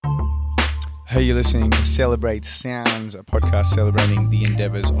Hey, you're listening to Celebrate Sounds, a podcast celebrating the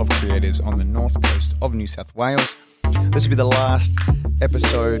endeavours of creatives on the north coast of New South Wales. This will be the last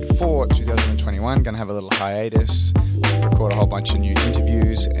episode for 2021. Going to have a little hiatus, record a whole bunch of new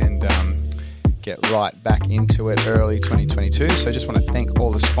interviews and get right back into it early 2022. So I just want to thank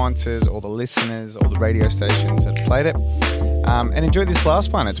all the sponsors, all the listeners, all the radio stations that played it. And enjoy this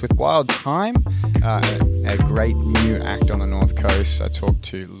last one. It's with Wild Time, a great new act on the North Coast. I talked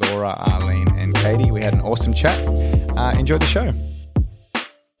to Laura, Arlene and Katie. We had an awesome chat. Enjoy the show.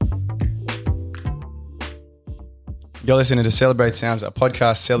 You're listening to Celebrate Sounds, a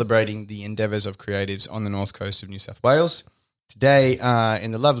podcast celebrating the endeavours of creatives on the North Coast of New South Wales. Today, in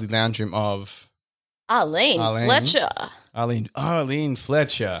the lovely lounge room of Arlene Fletcher. Arlene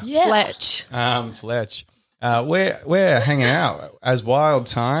Fletcher. Yeah. Fletch. We're hanging out as Wild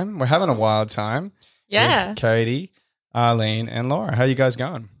Time. We're having a wild time. Yeah. With Katie, Arlene, and Laura. How you guys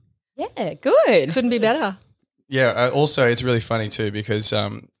going? Yeah, good. Couldn't be better. Yeah. Also, it's really funny too because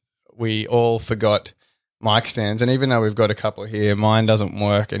we all forgot mic stands, and even though we've got a couple here, mine doesn't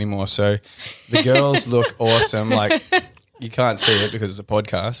work anymore. So the girls look awesome. Like you can't see it because it's a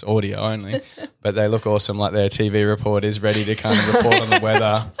podcast, audio only, but they look awesome. Like they're TV reporters ready to kind of report on the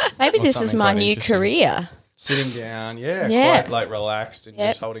weather. Maybe this is my new career. Sitting down, quite like relaxed and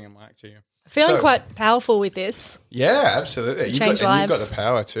just holding a mic to you. Feeling quite powerful with this. Yeah, absolutely. You've got lives. the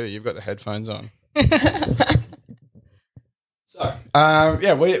power too. You've got the headphones on.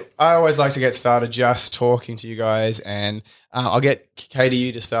 I always like to get started just talking to you guys, and I'll get Katie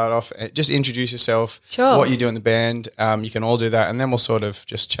you to start off. Just introduce yourself, Sure. what you do in the band. You can all do that, and then we'll sort of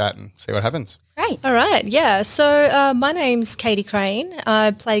just chat and see what happens. Great. All right, yeah. So my name's Katie Crane.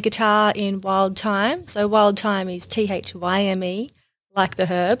 I play guitar in Wild Time. So Wild Time is THYME, like the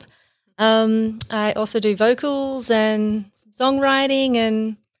herb. I also do vocals and some songwriting,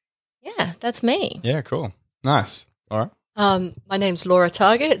 and yeah, that's me. Yeah, cool. Nice. All right. My name's Laura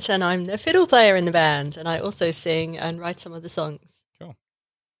Targett and I'm the fiddle player in the band, and I also sing and write some of the songs. Cool.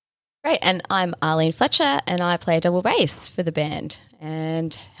 Great. And I'm Arlene Fletcher and I play double bass for the band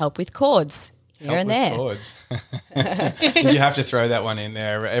and help with chords here and there. Chords. You have to throw that one in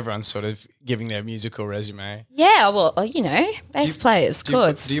there. Everyone's sort of giving their musical resume. Yeah, well, bass players, Do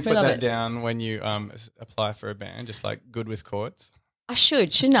chords. you We put love that it. down when you apply for a band, just like good with chords? I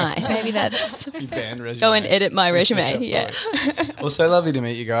shouldn't I? Maybe that's Your band resume. go and edit my resume. Yeah. Well, so lovely to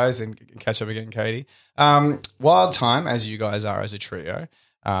meet you guys and catch up again, Katie. Wild Time, as you guys are as a trio.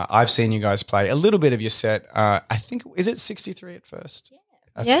 I've seen you guys play a little bit of your set. I think, is it 63 at first?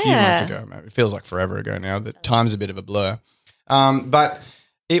 A few months ago, maybe. It feels like forever ago now. The time's a bit of a blur. But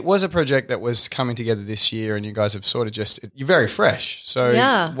it was a project that was coming together this year, and you guys have sort of you're very fresh. So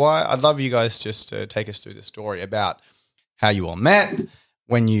I'd love you guys just to take us through the story about how you all met,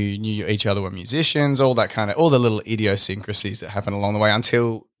 when you knew each other were musicians, all the little idiosyncrasies that happen along the way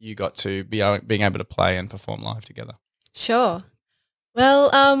until you got to being able to play and perform live together. Sure. Well,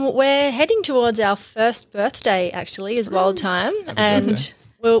 we're heading towards our first birthday, actually, as Wild Time. Happy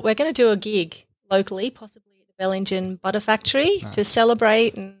we're going to do a gig locally, possibly at the Bellingen Butter Factory, to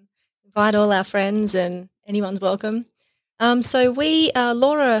celebrate and invite all our friends, and anyone's welcome. So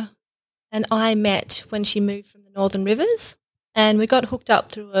Laura and I met when she moved from the Northern Rivers, and we got hooked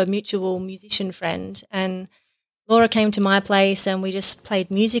up through a mutual musician friend, and Laura came to my place and we just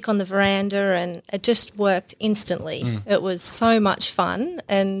played music on the veranda, and it just worked instantly. It was so much fun,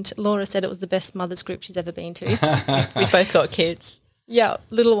 and Laura said it was the best mother's group she's ever been to. We've both got kids. Yeah,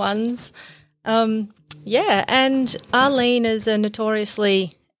 little ones. And Arlene is a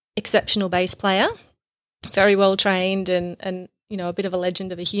notoriously exceptional bass player, very well trained and a bit of a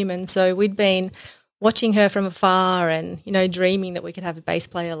legend of a human. So we'd been watching her from afar and, dreaming that we could have a bass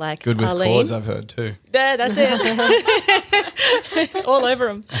player like Good with Arlene. chords, I've heard too. Yeah, that's it. All over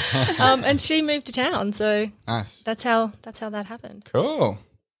them. And she moved to town, so Nice. that's how that happened. Cool.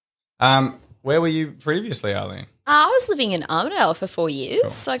 Where were you previously, Arlene? I was living in Armidale for 4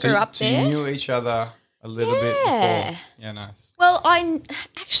 years, so I grew up So there. you knew each other a little bit before. Yeah, nice. Well, I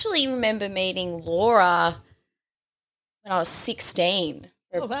actually remember meeting Laura when I was 16.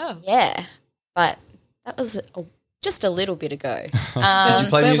 Oh, wow. Yeah, but that was just a little bit ago. Did you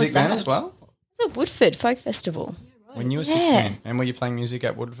play where music was then that? as well? It was a Woodford Folk Festival. When you were Yeah. 16? And were you playing music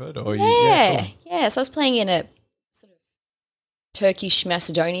at Woodford? Or Yeah, cool. So I was playing in a sort of Turkish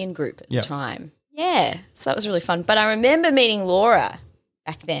Macedonian group at the time. Yeah, so that was really fun. But I remember meeting Laura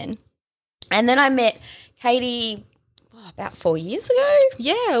back then, and then I met Katie about 4 years ago.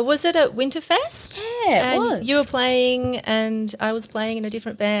 Yeah, was it at Winterfest? Yeah, it And was. you were playing and I was playing in a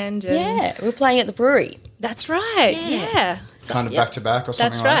different band. And Yeah, we were playing at the brewery. That's right. Yeah. So, kind of yep. back to back or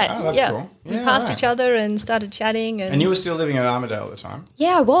something That's like right. that? Oh, that's Yep. cool. We Yeah, passed right. each other and started chatting. And you were still living at Armadale at the time?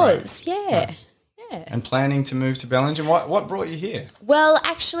 Yeah, I was. Yeah. Nice. And planning to move to Bellingen. What brought you here? Well,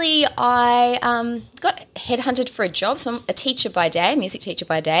 actually, I got headhunted for a job. So I'm a teacher by day, music teacher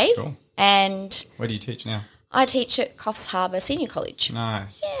by day. Cool. And Where do you teach now? I teach at Coffs Harbour Senior College.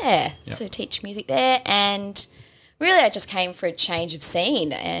 Nice. Yeah, Yep. so teach music there. And really I just came for a change of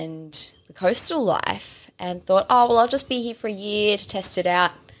scene and the coastal life and thought, oh, well, I'll just be here for a year to test it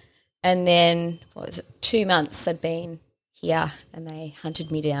out. And then, 2 months I'd been here and they hunted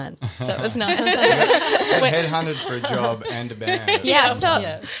me down. So it was nice. Headhunted for a job and a band. Yeah, I felt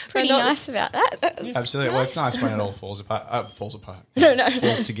Yeah. pretty nice about that. That was Absolutely. Well, it's nice when it all falls apart.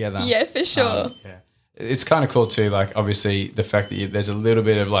 Falls together. Yeah, for sure. Yeah. It's kind of cool too, like obviously the fact that there's a little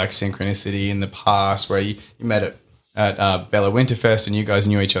bit of like synchronicity in the past where you met at Bella Winterfest and you guys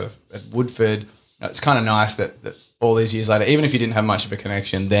knew each other at Woodford. It's kind of nice that all these years later, even if you didn't have much of a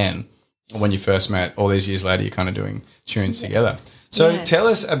connection then when you first met, all these years later you're kind of doing tunes together. So tell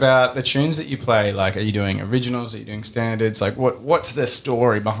us about the tunes that you play. Like, are you doing originals? Are you doing standards? Like what's the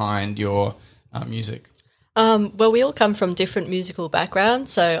story behind your music? Well, we all come from different musical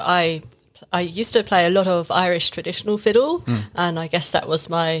backgrounds. So I used to play a lot of Irish traditional fiddle, and I guess that was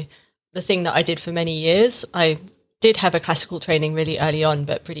the thing that I did for many years. I did have a classical training really early on,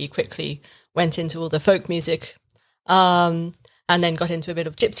 but pretty quickly went into all the folk music, and then got into a bit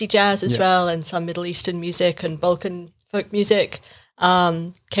of gypsy jazz as well, and some Middle Eastern music and Balkan folk music.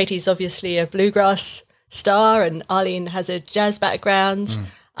 Katie's obviously a bluegrass star, and Arlene has a jazz background.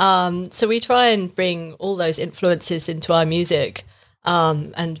 So we try and bring all those influences into our music,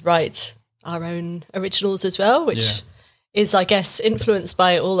 and write our own originals as well, which is, I guess, influenced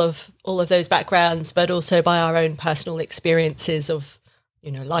by all of those backgrounds, but also by our own personal experiences of,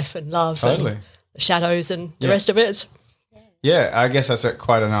 life and love, and the shadows and the rest of it. Yeah, I guess that's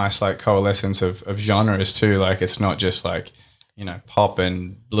quite a nice like coalescence of genres too. Like it's not just like, pop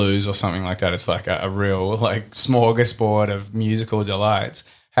and blues or something like that. It's like a real like smorgasbord of musical delights.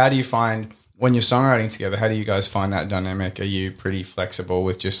 How do you find when you're songwriting together, how do you guys find that dynamic? Are you pretty flexible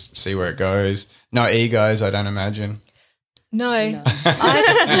with just see where it goes? No egos, I don't imagine. No. Not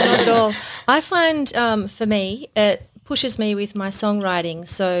at all. I find for me, it pushes me with my songwriting.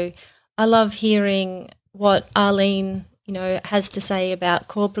 So I love hearing what Arlene, has to say about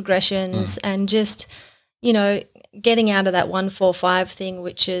chord progressions and just, getting out of that 1-4-5 thing,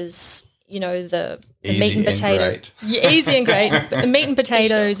 which is, the meat and potato. Yeah, easy and great. The meat and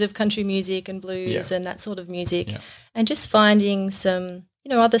potatoes of country music and blues and that sort of music. Yeah. And just finding some,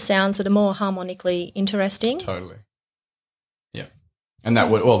 other sounds that are more harmonically interesting. Totally. Yeah. And that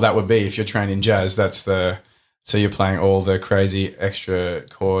would be, if you're trained in jazz, so you're playing all the crazy extra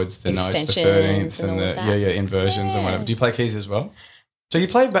chords, the notes, the 13ths and the inversions and whatever. Do you play keys as well? So you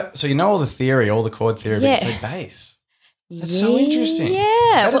play, so you know all the theory, all the chord theory, but you play bass. That's so interesting.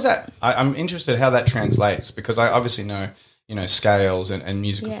 Yeah. How does that? I'm interested how that translates, because I obviously know, scales and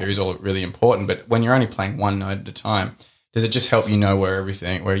musical theory is all really important. But when you're only playing one note at a time, does it just help you know where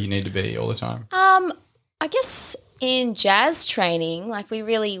you need to be all the time? I guess in jazz training, like we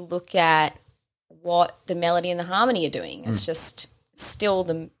really look at what the melody and the harmony are doing. It's just still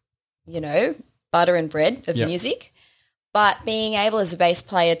the, butter and bread of music. But being able as a bass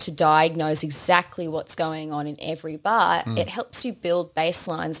player to diagnose exactly what's going on in every bar, it helps you build bass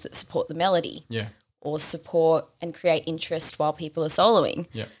lines that support the melody or support and create interest while people are soloing.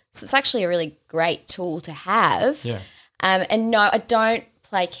 Yeah. So it's actually a really great tool to have. Yeah. And no, I don't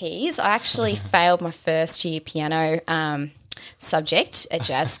play keys. I actually failed my first year piano subject at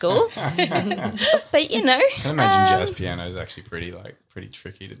jazz school. But I can imagine jazz piano is actually pretty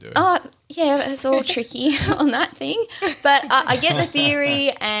tricky to do. Oh, yeah, it's all tricky on that thing. But I get the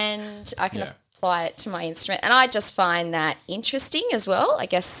theory and I can apply it to my instrument. And I just find that interesting as well, I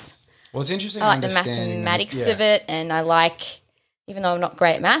guess. Well, it's interesting. I like the mathematics of it, and I like, even though I'm not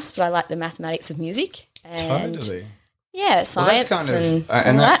great at maths, but I like the mathematics of music. And totally. Yeah, science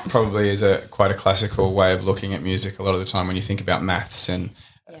and that probably is quite a classical way of looking at music a lot of the time when you think about maths and,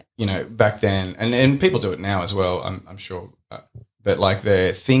 back then, and people do it now as well, I'm sure, but like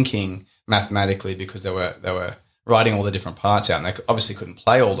they're thinking mathematically because they were writing all the different parts out, and they obviously couldn't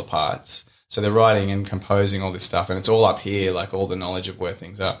play all the parts. So they're writing and composing all this stuff, and it's all up here, like all the knowledge of where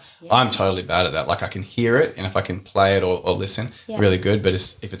things are. Yeah. I'm totally bad at that. Like I can hear it, and if I can play it or listen, really good. But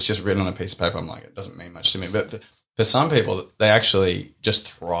if it's just written on a piece of paper, I'm like, it doesn't mean much to me. But for some people, they actually just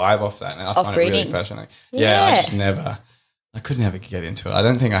thrive off that, and I find it really fascinating. Yeah, I could never get into it. I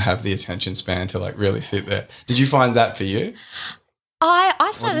don't think I have the attention span to like really sit there. Did you find that for you?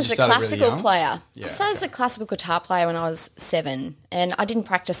 I started Or as you a started really classical young? player. Yeah, I started as a classical guitar player when I was 7, and I didn't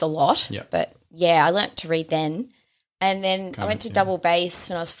practice a lot. Yeah. But yeah, I learnt to read then. And then I went to yeah. double bass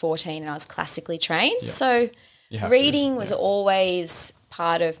when I was 14 and I was classically trained. Yeah. So You have to, reading was always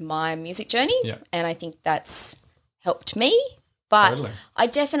part of my music journey. Yeah. And I think that's helped me. But Totally. I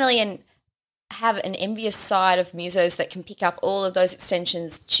definitely have an envious side of musos that can pick up all of those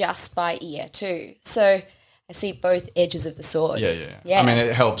extensions just by ear too. So I see both edges of the sword. Yeah. I mean,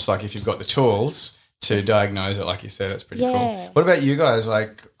 it helps, like, if you've got the tools to diagnose it, like you said, that's pretty cool. Yeah. What about you guys,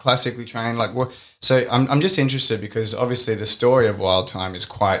 like, classically trained? Like, what? So I'm just interested because obviously the story of Wild Time is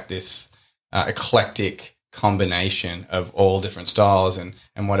quite this eclectic combination of all different styles and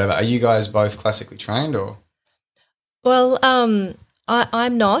whatever. Are you guys both classically trained or? Well,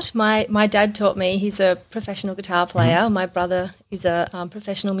 I'm not. My dad taught me. He's a professional guitar player. My brother is a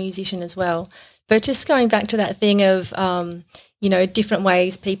professional musician as well. But just going back to that thing of, different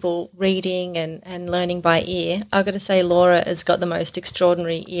ways people reading and learning by ear, I've got to say Laura has got the most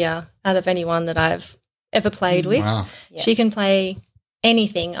extraordinary ear out of anyone that I've ever played with. Wow. Yeah. She can play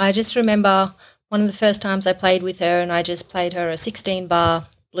anything. I just remember one of the first times I played with her and I just played her a 16-bar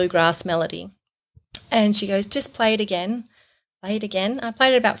bluegrass melody. And she goes, just play it again. Play it again. I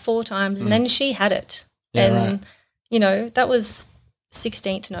played it about 4 times and then she had it. Yeah, And, that was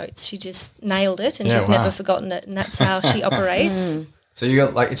 16th notes. She just nailed it and Yeah, she's wow. never forgotten it. And that's how she operates. So you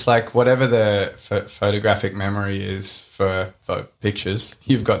got, like, it's like whatever the photographic memory is for pictures,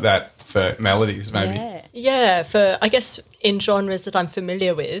 you've got that for melodies maybe. Yeah. Yeah, for I guess in genres that I'm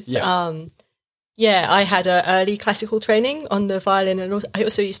familiar with. Yeah. I had an early classical training on the violin, and I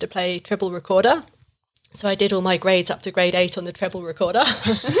also used to play treble recorder. So I did all my grades up to grade 8 on the treble recorder.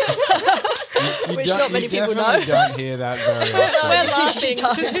 Which not many people know. You definitely don't hear that very often. We're laughing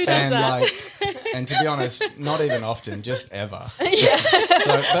because who does and that? and to be honest, not even often, just ever. Yeah.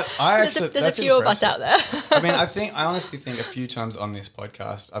 So, but There's a few of us out there. I mean, I honestly think a few times on this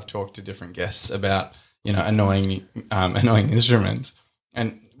podcast, I've talked to different guests about annoying instruments,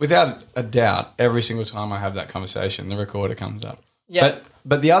 and without a doubt, every single time I have that conversation, the recorder comes up. Yeah.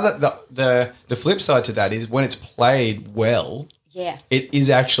 But the flip side to that is when it's played well. Yeah. It is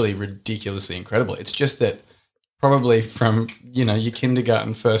actually ridiculously incredible. It's just that probably from, your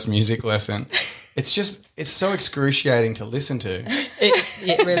kindergarten first music lesson, it's so excruciating to listen to.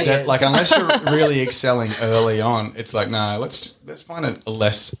 It really That, is. like, unless you're really excelling early on, it's like, no, let's find a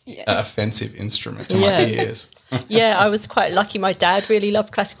less offensive instrument to my ears. Yeah, I was quite lucky. My dad really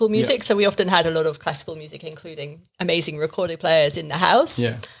loved classical music, so we often had a lot of classical music, including amazing recording players in the house.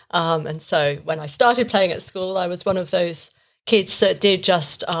 Yeah. And so when I started playing at school, I was one of those kids that did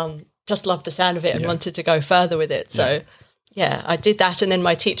just love the sound of it and wanted to go further with it. So, I did that, and then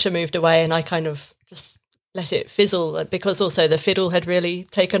my teacher moved away, and I kind of just let it fizzle because also the fiddle had really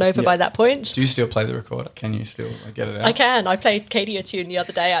taken over by that point. Do you still play the recorder? Can you still get it out? I can. I played Katie a tune the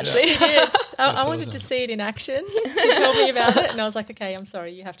other day, actually. She did. I wanted awesome. to see it in action. She told me about it and I was like, okay, I'm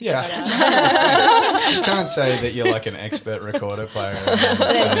sorry, you have to get that out. Yeah. You can't say that you're like an expert recorder player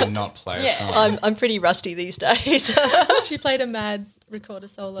and then not play a song. I'm pretty rusty these days. She played a mad recorder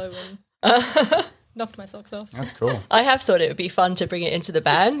solo and knocked my socks off. That's cool. I have thought it would be fun to bring it into the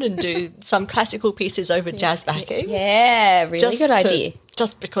band and do some classical pieces over jazz backing. Yeah, really good idea.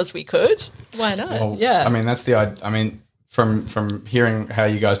 Just because we could. Why not? Well, Yeah. I mean, that's from hearing how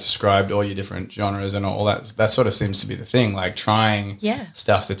you guys described all your different genres and all that sort of seems to be the thing, like trying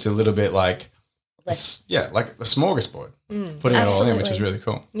stuff that's a little bit like like a smorgasbord, putting it all in, which is really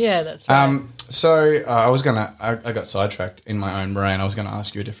cool. Yeah, that's right. So I got sidetracked in my own brain. I was going to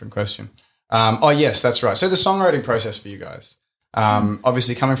ask you a different question. Yes, that's right. So the songwriting process for you guys,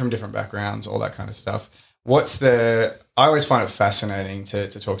 obviously coming from different backgrounds, all that kind of stuff. I always find it fascinating to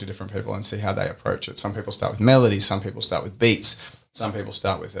talk to different people and see how they approach it. Some people start with melodies, some people start with beats, some people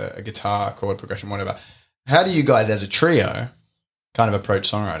start with a guitar, chord progression, whatever. How do you guys as a trio kind of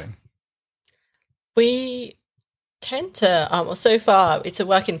approach songwriting? We tend to, so far it's a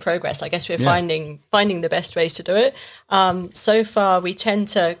work in progress. I guess we're finding the best ways to do it. So far we tend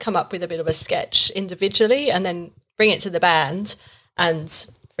to come up with a bit of a sketch individually and then bring it to the band. And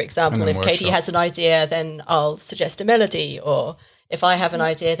for example, if Katie has an idea, then I'll suggest a melody, or if I have an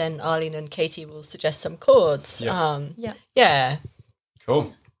idea, then Arlene and Katie will suggest some chords. Yeah.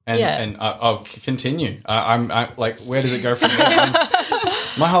 Cool. And I'll continue. I'm like, where does it go from there?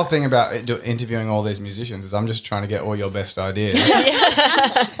 My whole thing about interviewing all these musicians is I'm just trying to get all your best ideas.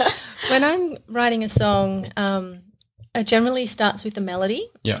 When I'm writing a song, it generally starts with the melody.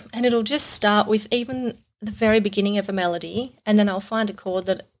 Yeah. And it'll just start with even the very beginning of a melody, and then I'll find a chord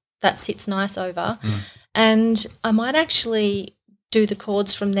that sits nice over. And I might actually do the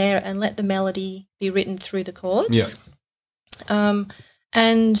chords from there and let the melody be written through the chords. Yeah.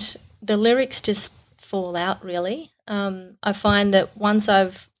 And the lyrics just fall out, really. I find that once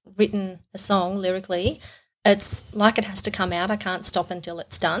I've written a song lyrically, it's like it has to come out. I can't stop until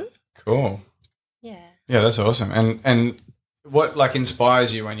it's done. Cool. Yeah. Yeah, that's awesome. And what like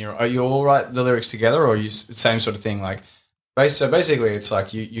inspires you when are you all write the lyrics together, or are you same sort of thing? Like, so basically, it's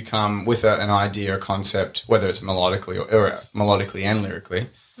like you come with an idea, a concept, whether it's melodically or melodically and lyrically,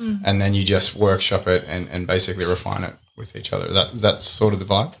 and then you just workshop it and basically refine it with each other. That's sort of the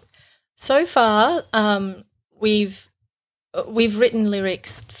vibe. So far, we've written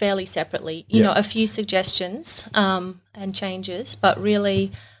lyrics fairly separately. You know, a few suggestions and changes, but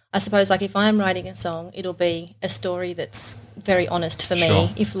really, I suppose, like if I'm writing a song, it'll be a story that's very honest for me. Sure.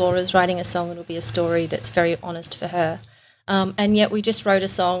 If Laura's writing a song, it'll be a story that's very honest for her. And yet we just wrote a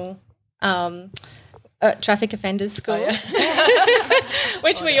song at Traffic Offenders School,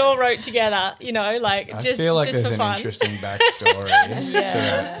 which we all wrote together, you know, like I just feel like just there's for an fun. interesting backstory to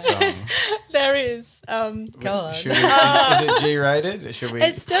that song. There is. Go on. Is it G-rated? Should we?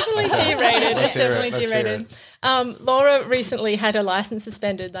 It's definitely G-rated. Let's It's hear it. definitely Let's hear G-rated. Laura recently had her license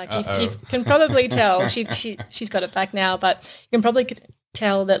suspended. Like you can probably tell, she's got it back now, but you can probably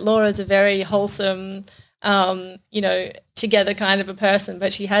tell that Laura's a very wholesome, you know, together kind of a person.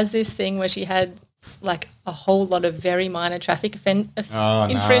 But she has this thing where she had like a whole lot of very minor traffic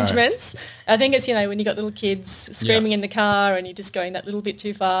infringements. I think it's, you know, when you got little kids screaming in the car and you're just going that little bit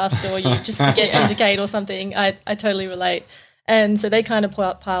too fast, or you just forget to indicate or something. I totally relate. And so they kind of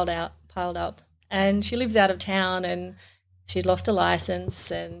piled up. And she lives out of town, and she'd lost her license,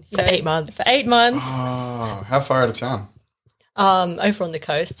 and For 8 months. For 8 months. Oh, how far out of town? Over on the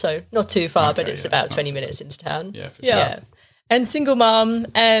coast, so not too far, Okay, but it's yeah, about not 20 too minutes into town. Yeah, for Yeah. sure. And single mum,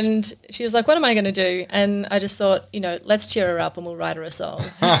 and she was like, what am I going to do? And I just thought, you know, let's cheer her up and we'll write her a song.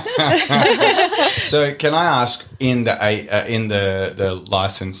 So can I ask, in the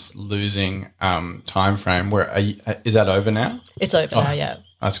license losing time frame, is that over now? It's over now, yeah.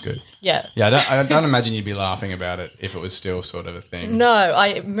 That's good. Yeah. Yeah, I don't imagine you'd be laughing about it if it was still sort of a thing. No,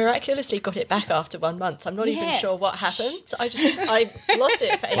 I miraculously got it back after 1 month. I'm not even Yeah. sure what happened. I lost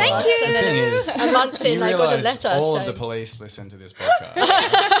it for 8 months. you. And The thing then is, a month in, you I got a realise letter. all saying, of the police listen to this podcast.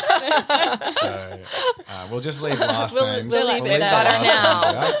 So we'll just leave last names. we'll leave it the there. Got her last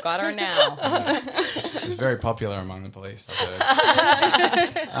names, now. right? Got her now. It's very popular among the police, I've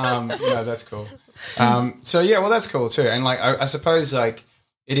heard. No, that's cool. So yeah, well, that's cool too. And like, I suppose like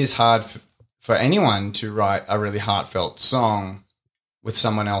it is hard for anyone to write a really heartfelt song with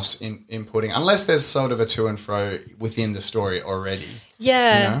someone else inputting, unless there's sort of a to and fro within the story already.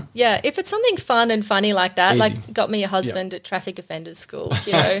 Yeah, You know? yeah. If it's something fun and funny like that, Easy. like got me a husband at Traffic Offenders School,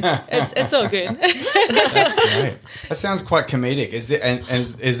 you know, it's all good. That's great. That sounds quite comedic. Is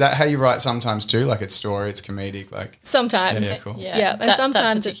that how you write sometimes too? Like it's story, it's comedic, like Sometimes. Yeah, cool. Yeah, and that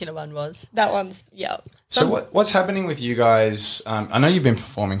sometimes particular one was. that one's, yeah. So what's happening with you guys? I know you've been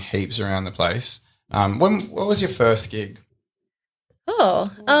performing heaps around the place. What was your first gig?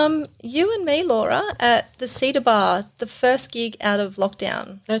 You and me, Laura, at the Cedar Bar, the first gig out of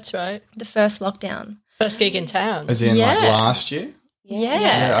lockdown, That's right. the first lockdown. First gig in town. As in like Yeah. last year? Yeah.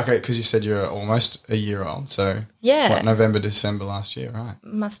 Yeah, okay, because you said you're almost a year old. So Yeah. what, November, December last year, right?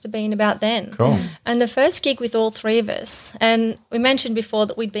 Must have been about then. Cool. And the first gig with all three of us, and we mentioned before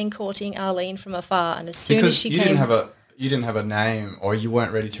that we'd been courting Arlene from afar, and as soon as Because she you came, didn't have a name, or you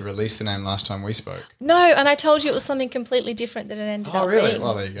weren't ready to release the name last time we spoke. no, and I told you it was something completely different that it ended Oh, up really? being.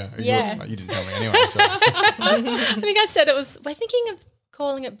 Well, there you go. Yeah. You didn't tell me anyway. So. I think I said we're thinking of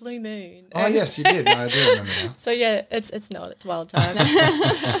calling it Blue Moon. Oh, yes, you did. No, I do remember now. So yeah, it's not. It's Wild Time.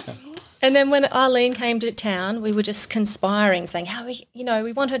 And then when Arlene came to town, we were just conspiring, saying how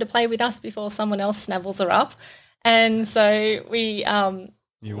we want her to play with us before someone else snavels her up. And so we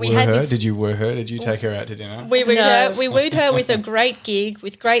You We woo had her? this- Did you woo her? Did you take her out to dinner? we wooed No. her. We wooed her with a great gig,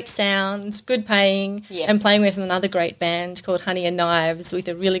 with great sound, good paying, Yeah. and playing with another great band called Honey and Knives with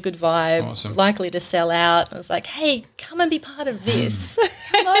a really good vibe, Awesome. likely to sell out. I was like, hey, come and be part of this.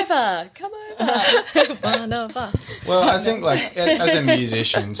 Come over. One of us. Well, I think like as a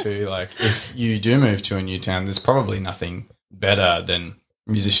musician too, like if you do move to a new town, there's probably nothing better than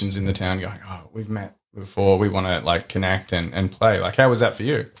musicians in the town going, oh, we've met before, we want to like connect and play. Like, how was that for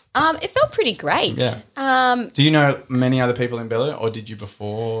you? It felt pretty great. Yeah. Do you know many other people in Bella, or did you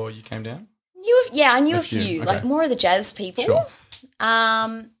before you came down? I knew A a few, few, okay. like more of the jazz people. Sure.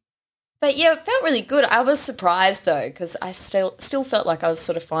 But yeah, it felt really good. I was surprised though, because I still felt like I was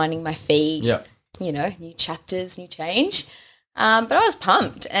sort of finding my feet. Yeah. You know, new chapters, new change. But I was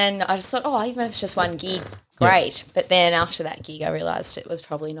pumped, and I just thought, even if it's just one gig, great. But then after that gig, I realised it was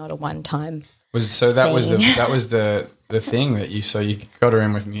probably not a one-time That was thing. the thing that you got her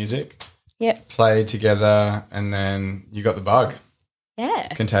in with music, Yep. played together, and then you got the bug. Yeah.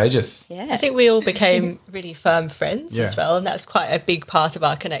 Contagious. Yeah. I think we all became really firm friends Yeah. as well, and that's quite a big part of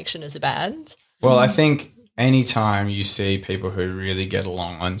our connection as a band. Well, I think anytime you see people who really get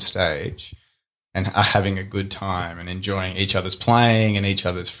along on stage and are having a good time and enjoying each other's playing and each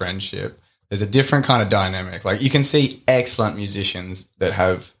other's friendship, there's a different kind of dynamic. Like you can see excellent musicians that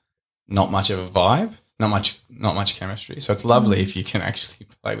have not much of a vibe, not much chemistry. So it's lovely if you can actually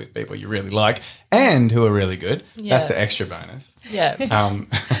play with people you really like and who are really good. Yeah. That's the extra bonus. Yeah.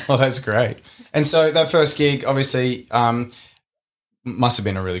 Well, that's great. And so that first gig, obviously, must have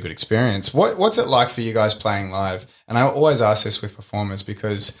been a really good experience. What's it like for you guys playing live? And I always ask this with performers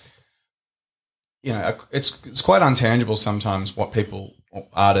because, you know, it's quite untangible sometimes what people,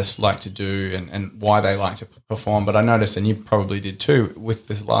 artists like to do and why they like to perform. But I noticed, and you probably did too, with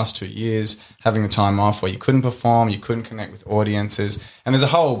the last 2 years, having the time off where you couldn't perform, you couldn't connect with audiences, and there's a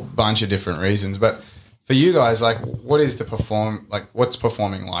whole bunch of different reasons. But for you guys, like, what's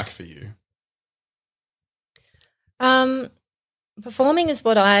performing like for you? Performing is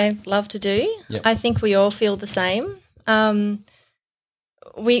what I love to do. Yep. I think we all feel the same.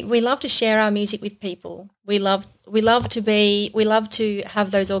 We love to share our music with people. We love to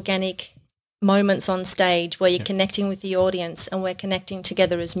have those organic moments on stage where you're connecting with the audience and we're connecting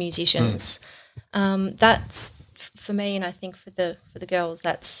together as musicians. That's for me, and I think for the girls,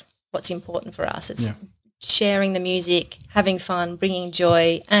 that's what's important for us. It's sharing the music, having fun, bringing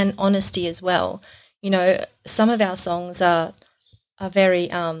joy, and honesty as well. You know, some of our songs are very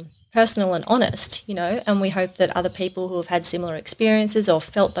personal and honest, you know, and we hope that other people who have had similar experiences or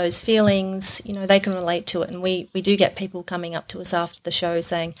felt those feelings, you know, they can relate to it. And we do get people coming up to us after the show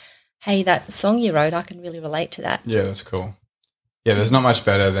saying, hey, that song you wrote, I can really relate to that. Yeah, that's cool. Yeah, there's not much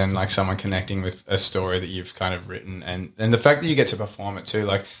better than like someone connecting with a story that you've kind of written, and the fact that you get to perform it too.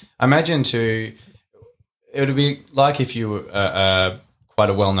 Like, imagine too, it would be like if you were quite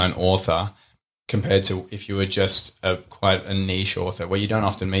a well-known author compared to if you were just quite a niche author where you don't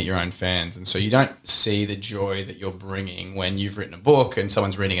often meet your own fans, and so you don't see the joy that you're bringing when you've written a book and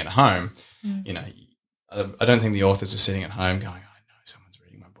someone's reading it at home. You know, I don't think the authors are sitting at home going, "I know someone's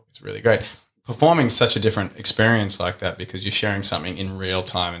reading my book; it's really great." Performing is such a different experience like that because you're sharing something in real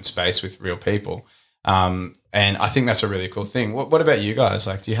time and space with real people, and I think that's a really cool thing. What about you guys?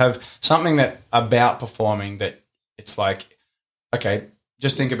 Like, do you have something that about performing that it's like, okay,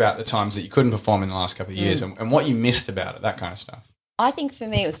 just think about the times that you couldn't perform in the last couple of years and what you missed about it, that kind of stuff. I think for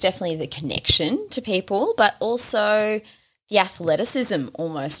me it was definitely the connection to people, but also the athleticism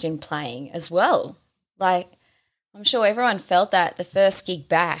almost in playing as well. Like, I'm sure everyone felt that the first gig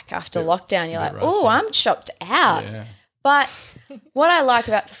back after lockdown, you're like, oh, I'm chopped out. Yeah. But what I like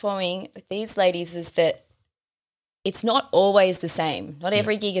about performing with these ladies is that it's not always the same. Not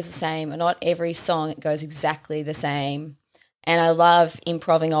every gig is the same, and not every song goes exactly the same. And I love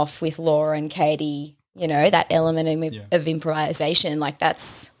improving off with Laura and Katie, you know, that element of improvisation. Like that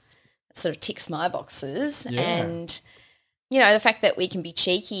sort of ticks my boxes. Yeah. And, you know, the fact that we can be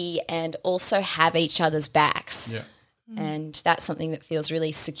cheeky and also have each other's backs. Yeah. And that's something that feels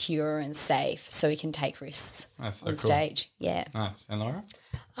really secure and safe so we can take risks on stage. Yeah. Nice. And Laura?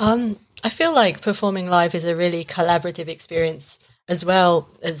 I feel like performing live is a really collaborative experience as well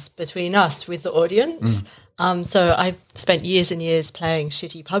as between us with the audience. So I spent years and years playing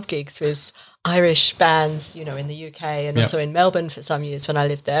shitty pub gigs with Irish bands, you know, in the UK and also in Melbourne for some years when I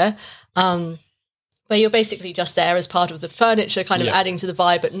lived there, where you're basically just there as part of the furniture, kind of adding to the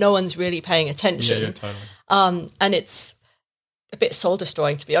vibe, but no one's really paying attention. Yeah, totally. And it's a bit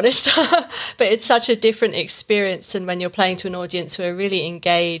soul-destroying, to be honest, but it's such a different experience than when you're playing to an audience who are really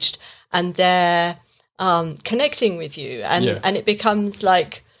engaged and they're connecting with you. And it becomes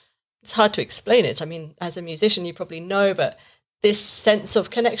like, it's hard to explain it. I mean, as a musician, you probably know, but this sense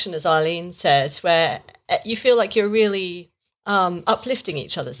of connection, as Arlene said, where you feel like you're really uplifting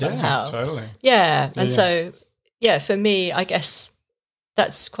each other somehow. Yeah, totally. Yeah. And so, for me, I guess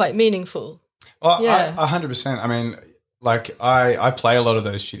that's quite meaningful. Well, 100%. I mean, like I play a lot of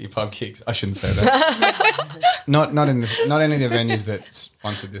those shitty pub gigs. I shouldn't say that. not any of the venues that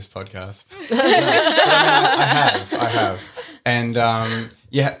sponsored this podcast. No, but I have. And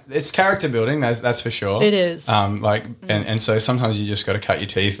it's character building. That's for sure. It is. And so sometimes you just got to cut your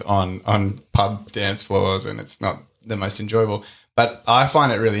teeth on pub dance floors, and it's not the most enjoyable. But I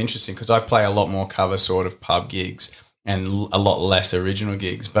find it really interesting because I play a lot more cover sort of pub gigs and a lot less original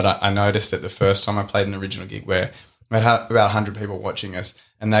gigs. But I noticed that the first time I played an original gig where We had about 100 people watching us,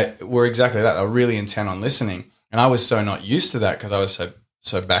 and they were exactly that. They were really intent on listening. And I was so not used to that because I was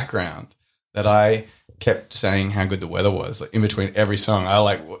so background that I kept saying how good the weather was, like in between every song.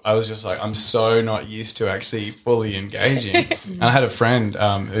 I was just like, I'm so not used to actually fully engaging. And I had a friend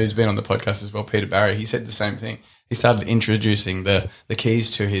who's been on the podcast as well, Peter Barry. He said the same thing. He started introducing the keys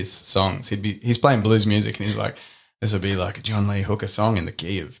to his songs. He's playing blues music, and he's like, this would be like a John Lee Hooker song in the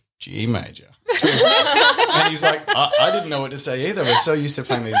key of G major. And he's like, I didn't know what to say either. We're so used to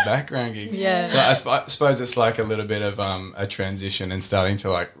playing these background gigs. Yeah. So I suppose it's like a little bit of a transition and starting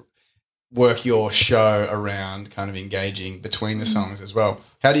to like work your show around kind of engaging between the songs as well.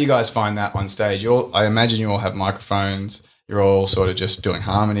 How do you guys find that on stage? I imagine you all have microphones. You're all sort of just doing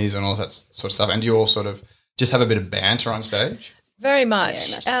harmonies and all that sort of stuff. And do you all sort of just have a bit of banter on stage? Very much.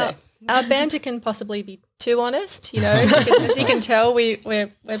 Very much so. Our banter can possibly be too honest, as you can tell,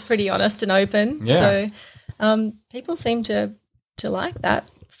 we're pretty honest and open. Yeah. So people seem to like that,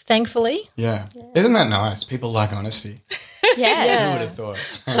 thankfully. Yeah. Isn't that nice? People like honesty. Yeah. Who would have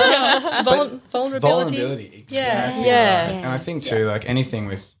thought? Vulnerability. Exactly. Yeah. Right. And I think too, like anything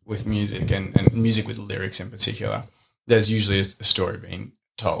with music and music with lyrics in particular, there's usually a story being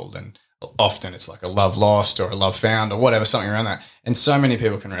told, and often it's like a love lost or a love found or whatever, something around that. And so many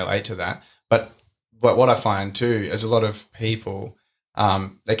people can relate to that. But what I find too is a lot of people,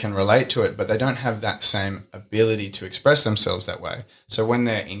 they can relate to it, but they don't have that same ability to express themselves that way. So when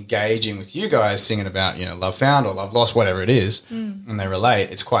they're engaging with you guys singing about, love found or love lost, whatever it is, and they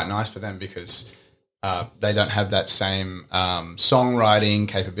relate, it's quite nice for them because they don't have that same songwriting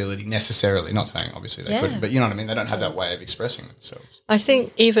capability necessarily. Not saying obviously they couldn't, but you know what I mean? They don't have that way of expressing themselves. I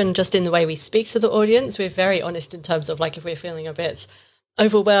think even just in the way we speak to the audience, we're very honest in terms of like if we're feeling a bit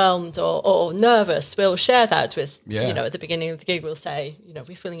overwhelmed or nervous, we'll share that with, at the beginning of the gig, we'll say,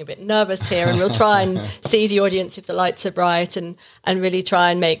 we're feeling a bit nervous here, and we'll try and see the audience if the lights are bright and really try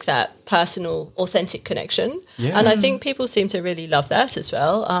and make that personal, authentic connection. Yeah. And I think people seem to really love that as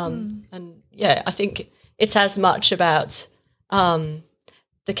well. And yeah, I think it's as much about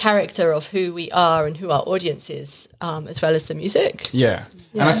the character of who we are and who our audience is, as well as the music. Yeah.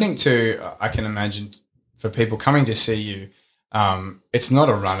 And I think too, I can imagine for people coming to see you, it's not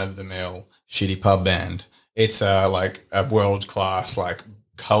a run-of-the-mill shitty pub band. It's like a world-class like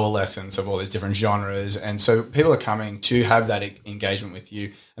coalescence of all these different genres. And so people are coming to have that engagement with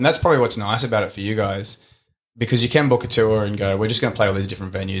you. And that's probably what's nice about it for you guys, because you can book a tour and go, we're just going to play all these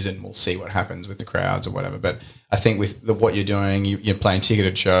different venues and we'll see what happens with the crowds or whatever. But I think with what you're doing, you're playing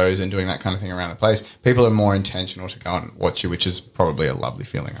ticketed shows and doing that kind of thing around the place, people are more intentional to go and watch you, which is probably a lovely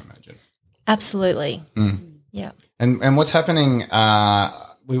feeling, I imagine. Absolutely. Yeah. And what's happening?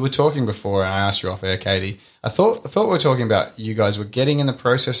 We were talking before, and I asked you off air, Katie. I thought we were talking about you guys were getting in the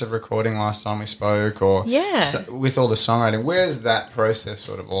process of recording last time we spoke, or with all the songwriting. Where's that process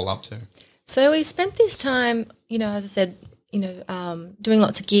sort of all up to? So we spent this time, as I said, doing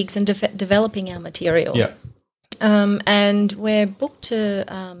lots of gigs and developing our material. Yeah. And we're booked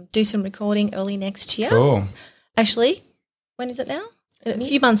to do some recording early next year. Cool. Actually, when is it now? A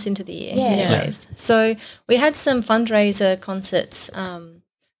few months into the year. Yeah. So we had some fundraiser concerts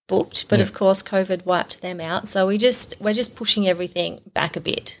booked, but of course COVID wiped them out. So we're just pushing everything back a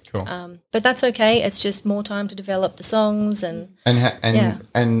bit. Cool. But that's okay. It's just more time to develop the songs and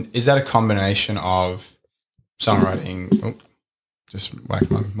is that a combination of songwriting? Oh, just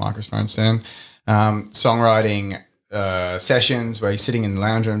whacked my microphone stand. Songwriting sessions where you're sitting in the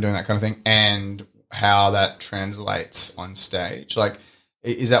lounge room doing that kind of thing, and how that translates on stage. Like,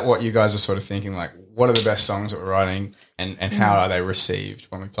 is that what you guys are sort of thinking? Like, what are the best songs that we're writing, and how are they received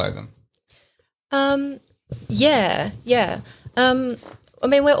when we play them? Yeah. I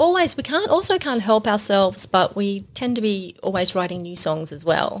mean, we can't help ourselves, but we tend to be always writing new songs as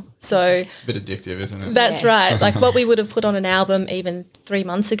well. So it's a bit addictive, isn't it? That's right. Like what we would have put on an album even 3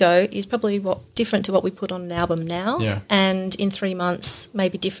 months ago is probably different to what we put on an album now. Yeah. And in 3 months,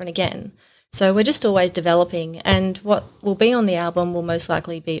 maybe different again. So we're just always developing, and what will be on the album will most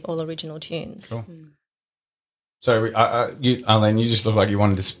likely be all original tunes. Cool. So, Arlene, you just look like you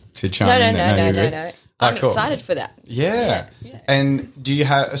wanted to chime in. No. I'm excited for that. Yeah. And do you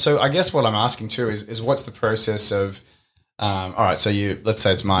have? So, I guess what I'm asking too is what's the process of? All right, so let's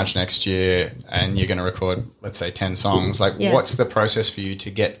say it's March next year, and you're going to record, let's say, 10 songs. Like, what's the process for you to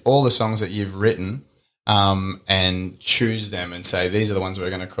get all the songs that you've written? And choose them and say, these are the ones we're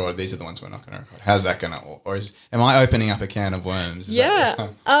going to record, these are the ones we're not going to record. How's that going to, or am I opening up a can of worms?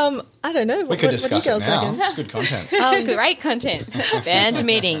 I don't know. We could discuss it now. It's good content. It's great content. Band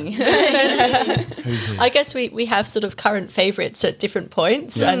meeting. Who's here? I guess we have sort of current favourites at different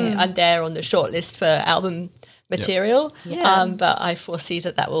points, and they're on the shortlist for album material. Yeah. But I foresee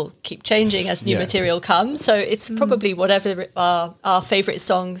that will keep changing as new material comes. So it's probably whatever our favourite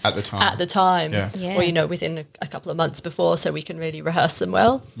songs at the time. Yeah. Or, within a couple of months before, so we can really rehearse them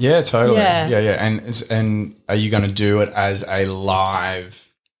well. Yeah, totally. Yeah. And are you going to do it as a live,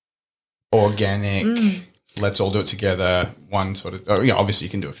 organic, let's all do it together, one sort of, obviously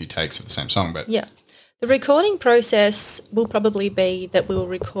you can do a few takes of the same song, but. Yeah. The recording process will probably be that we'll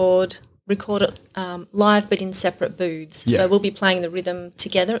record it live but in separate booths. Yeah. So we'll be playing the rhythm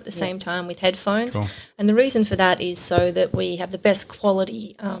together at the same time with headphones. Cool. And the reason for that is so that we have the best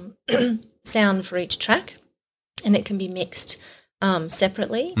quality sound for each track, and it can be mixed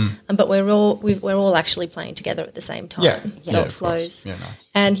separately. But we're all actually playing together at the same time. So it flows. Yeah, nice.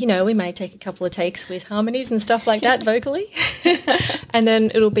 And, we may take a couple of takes with harmonies and stuff like that vocally. And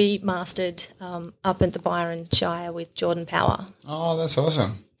then it'll be mastered up at the Byron Shire with Jordan Power. Oh, that's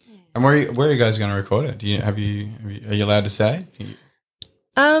awesome. And where are you guys going to record it? Are you allowed to say?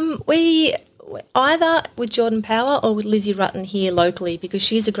 We either with Jordan Power or with Lizzie Rutten here locally, because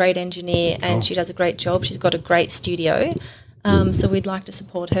she's a great engineer and she does a great job. She's got a great studio. So we'd like to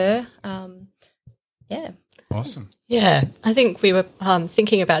support her. Awesome. Yeah, I think we were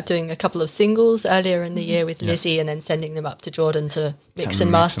thinking about doing a couple of singles earlier in the year with Lizzie, and then sending them up to Jordan to mix and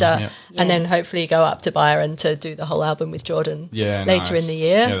master, and then hopefully go up to Byron to do the whole album with Jordan later in the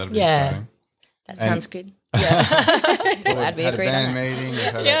year. Yeah, that'd be exciting. That sounds good. Glad we agreed on band that. meeting. We've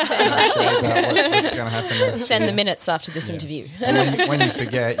had what's going to happen next. Send the minutes after this interview. And when you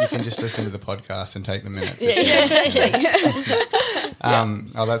forget, you can just listen to the podcast and take the minutes.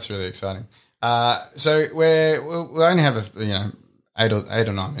 That's really exciting. So we only have 8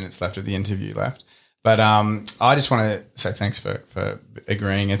 or 9 minutes left of the interview left, but I just want to say thanks for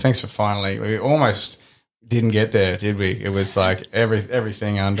agreeing, and thanks for finally. We almost didn't get there, did we? It was like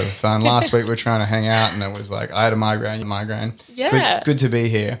everything under the sun. Last week we were trying to hang out, and it was like I had a migraine. Yeah, good to be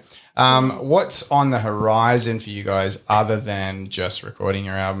here. What's on the horizon for you guys other than just recording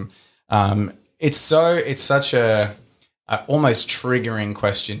your album? It's such a almost triggering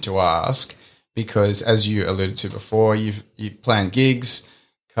question to ask, because as you alluded to before, you planned gigs,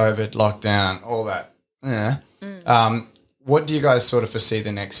 COVID, lockdown, all that. What do you guys sort of foresee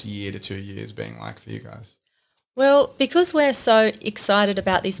the next year to 2 years being like for you guys? Well, because we're so excited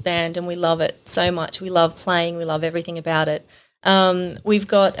about this band and we love it so much, we love playing, we love everything about it. We've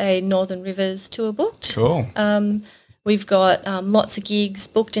got a Northern Rivers tour booked. Cool. We've got lots of gigs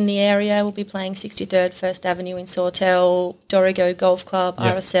booked in the area. We'll be playing 63rd First Avenue in Sawtell, Dorrigo Golf Club,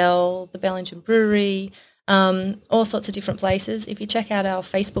 RSL, the Bellingen Brewery, all sorts of different places. If you check out our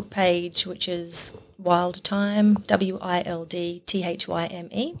Facebook page, which is Wild Time,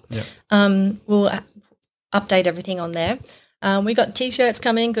 WILDTHYME, we'll update everything on there. We got T-shirts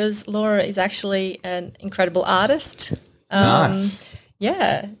coming because Laura is actually an incredible artist. Nice.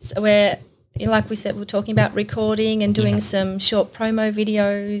 Yeah, so we're, like we said, we're talking about recording and doing some short promo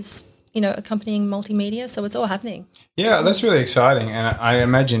videos, accompanying multimedia. So it's all happening. Yeah, that's really exciting. And I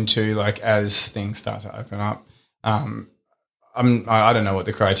imagine too, like as things start to open up, I don't know what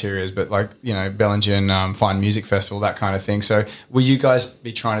the criteria is, but Bellingen Fine Music Festival, that kind of thing. So will you guys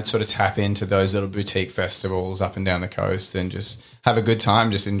be trying to sort of tap into those little boutique festivals up and down the coast and just have a good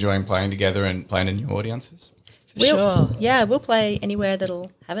time, just enjoying playing together and playing to new audiences? Sure. Yeah, we'll play anywhere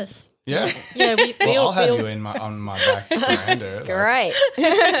that'll have us. Yeah. Yeah, I'll have you on my back veranda. Great.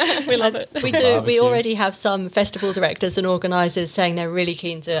 We love it. We do. Barbecue. We already have some festival directors and organisers saying they're really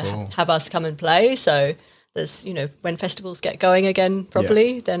keen to have us come and play. So there's, when festivals get going again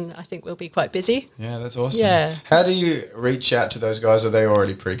properly, then I think we'll be quite busy. Yeah, that's awesome. Yeah. How do you reach out to those guys? Are they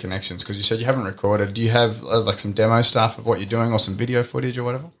already pre-connections? Because you said you haven't recorded. Do you have some demo stuff of what you're doing or some video footage or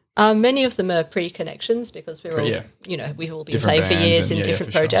whatever? Many of them are pre-connections because we're all, we've all been playing for years in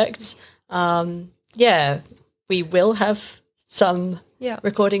different projects. Sure. We will have some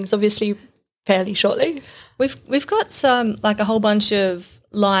recordings, obviously, fairly shortly. We've got some, a whole bunch of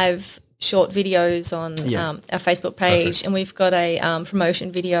live short videos on our Facebook page. Perfect. And we've got a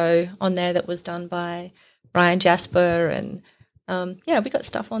promotion video on there that was done by Brian Jasper, and we got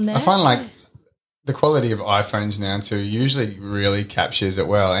stuff on there. I find the quality of iPhones now too usually really captures it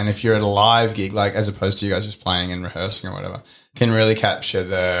well, and if you're at a live gig, as opposed to you guys just playing and rehearsing or whatever, can really capture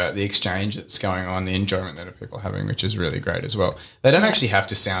the exchange that's going on, the enjoyment that people are having, which is really great as well. They don't actually have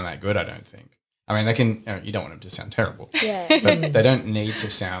to sound that good, I don't think. I mean, they can. You don't want them to sound terrible, but they don't need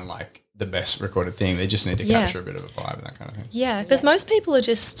to sound like the best recorded thing. They just need to capture a bit of a vibe and that kind of thing. Yeah, because most people are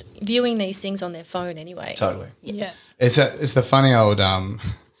just viewing these things on their phone anyway. Totally. Yeah. It's the funny old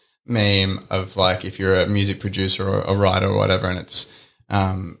meme of if you're a music producer or a writer or whatever, and it's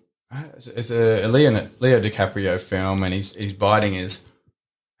it's a Leo DiCaprio film, and he's biting his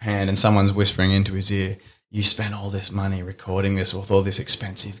hand, and someone's whispering into his ear, "You spent all this money recording this with all this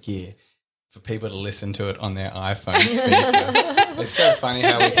expensive gear for people to listen to it on their iPhone speaker." It's so funny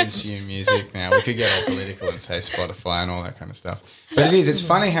how we consume music now. We could get all political and say Spotify and all that kind of stuff, but it's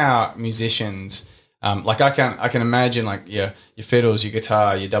funny how musicians, like I can imagine, like your fiddles, your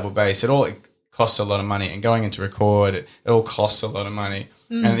guitar, your double bass, it costs a lot of money, and going into record, it all costs a lot of money.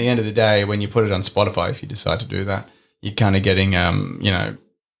 And at the end of the day, when you put it on Spotify, if you decide to do that, you're kind of getting,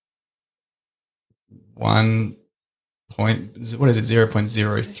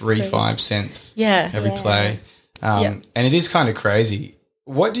 0.035 cents every play. And it is kind of crazy.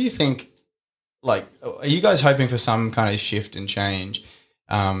 What do you think, like, are you guys hoping for some kind of shift and change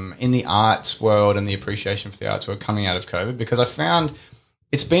in the arts world and the appreciation for the arts world coming out of COVID? Because I found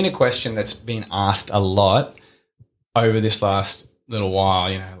it's been a question that's been asked a lot over this last little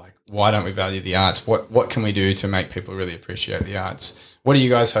while, like, why don't we value the arts? What can we do to make people really appreciate the arts? What are you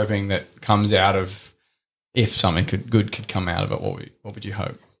guys hoping that comes out of, if something good could come out of it? What would you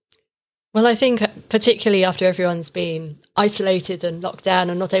hope? Well, I think particularly after everyone's been isolated and locked down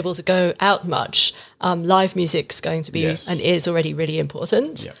and not able to go out much, live music's going to be and is already really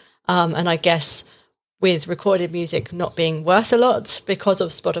important. Yep. And I guess with recorded music not being worth a lot because of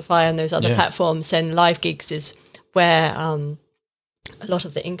Spotify and those other platforms, then live gigs is where a lot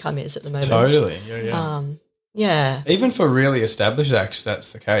of the income is at the moment. Totally, yeah. Even for really established acts,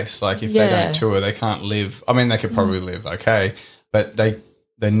 that's the case. Like if they don't tour, they can't live. I mean, they could probably live okay, but they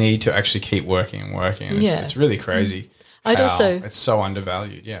need to actually keep working and working. And it's really crazy. It's so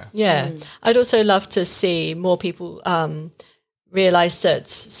undervalued. Yeah. I'd also love to see more people realise that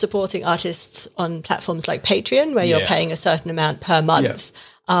supporting artists on platforms like Patreon, where you're paying a certain amount per month,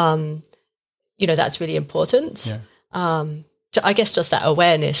 that's really important. I guess just that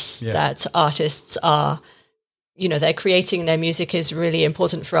awareness that artists are, they're creating their music is really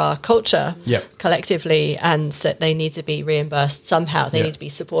important for our culture collectively, and that they need to be reimbursed somehow. They need to be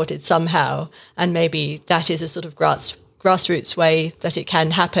supported somehow. And maybe that is a sort of grassroots way that it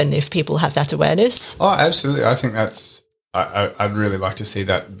can happen if people have that awareness. Oh, absolutely. I think I'd really like to see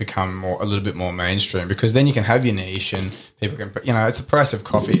that become a little bit more mainstream, because then you can have your niche and people can, it's the price of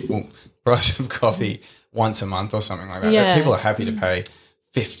coffee. Once a month or something like that. Yeah. People are happy to pay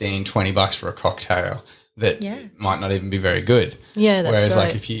 $15-20 for a cocktail that might not even be very good. Yeah, that's Whereas right.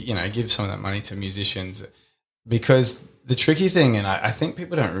 like if you give some of that money to musicians, because the tricky thing, and I think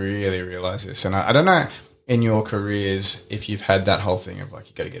people don't really realize this, and I don't know in your careers if you've had that whole thing of like,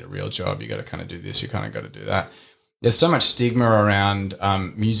 you got to get a real job, you got to kind of do this, you kind of got to do that. There's so much stigma around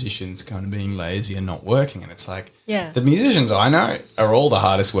musicians kind of being lazy and not working, and it's like the musicians I know are all the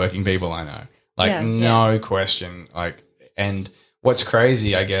hardest working people I know. No question. And what's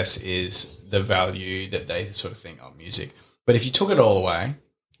crazy, I guess, is the value that they sort of think, music. But if you took it all away,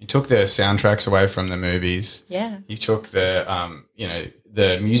 you took the soundtracks away from the movies. Yeah. You took the,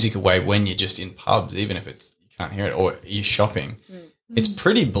 the music away when you're just in pubs, even if you can't hear it, or you're shopping. It's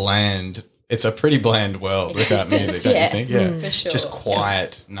pretty bland. It's a pretty bland world without music, don't you think? Yeah, for sure. Just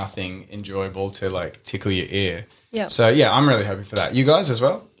quiet, nothing enjoyable to like tickle your ear. Yeah. So I'm really hoping for that. You guys as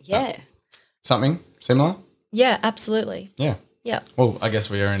well? Yeah. Something similar? Yeah, absolutely. Yeah. Yeah. Well, I guess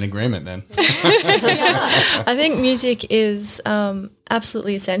we are in agreement then. I think music is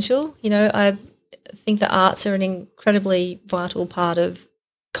absolutely essential. I think the arts are an incredibly vital part of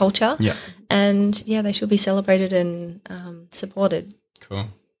culture. Yeah. And, they should be celebrated and supported. Cool.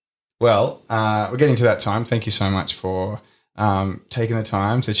 Well, we're getting to that time. Thank you so much for taking the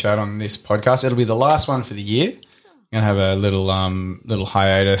time to chat on this podcast. It'll be the last one for the year. I'm going to have a little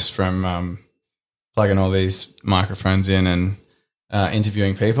hiatus from plugging all these microphones in and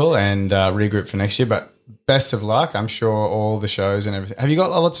interviewing people, and regroup for next year. But best of luck. I'm sure all the shows and everything. Have you got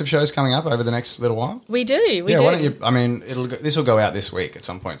lots of shows coming up over the next little while? We do. We do. Why don't you? I mean, this will go out this week at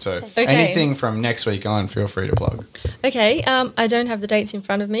some point. So anything from next week on, feel free to plug. Okay. I don't have the dates in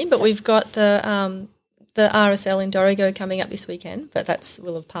front of me, but we've got the RSL in Dorrigo coming up this weekend, but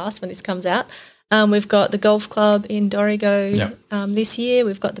will have passed when this comes out. We've got the Golf Club in Dorrigo this year.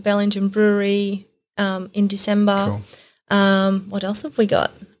 We've got the Bellingen Brewery in December. Cool. What else have we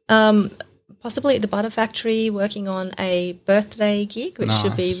got? Possibly at the Butter Factory, working on a birthday gig, which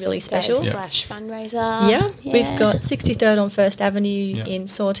should be really special. / fundraiser. Yeah. We've got 63rd on First Avenue in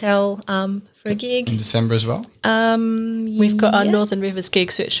Sawtell for a gig. In December as well? We've got our Northern Rivers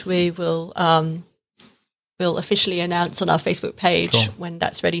gigs, which we will we'll officially announce on our Facebook page when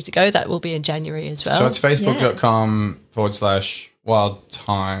that's ready to go. That will be in January as well. So it's facebook.com/Wild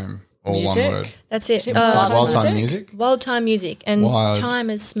Time Or music. one word? That's it. Wild Time Music? Wild Time Music. And Wild. time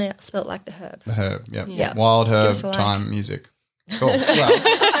is spelt like the herb. The herb, yep. Yeah. Wild Give Herb us a like. Time Music. Cool. Well,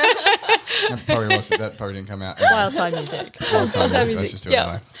 that probably didn't come out. Wild Time Music. Wild Time Time Music. Let's Music. just do it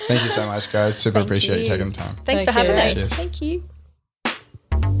anyway. Thank you so much, guys. Super appreciate you taking the time. Thanks Thank for having you. us. Cheers. Thank you.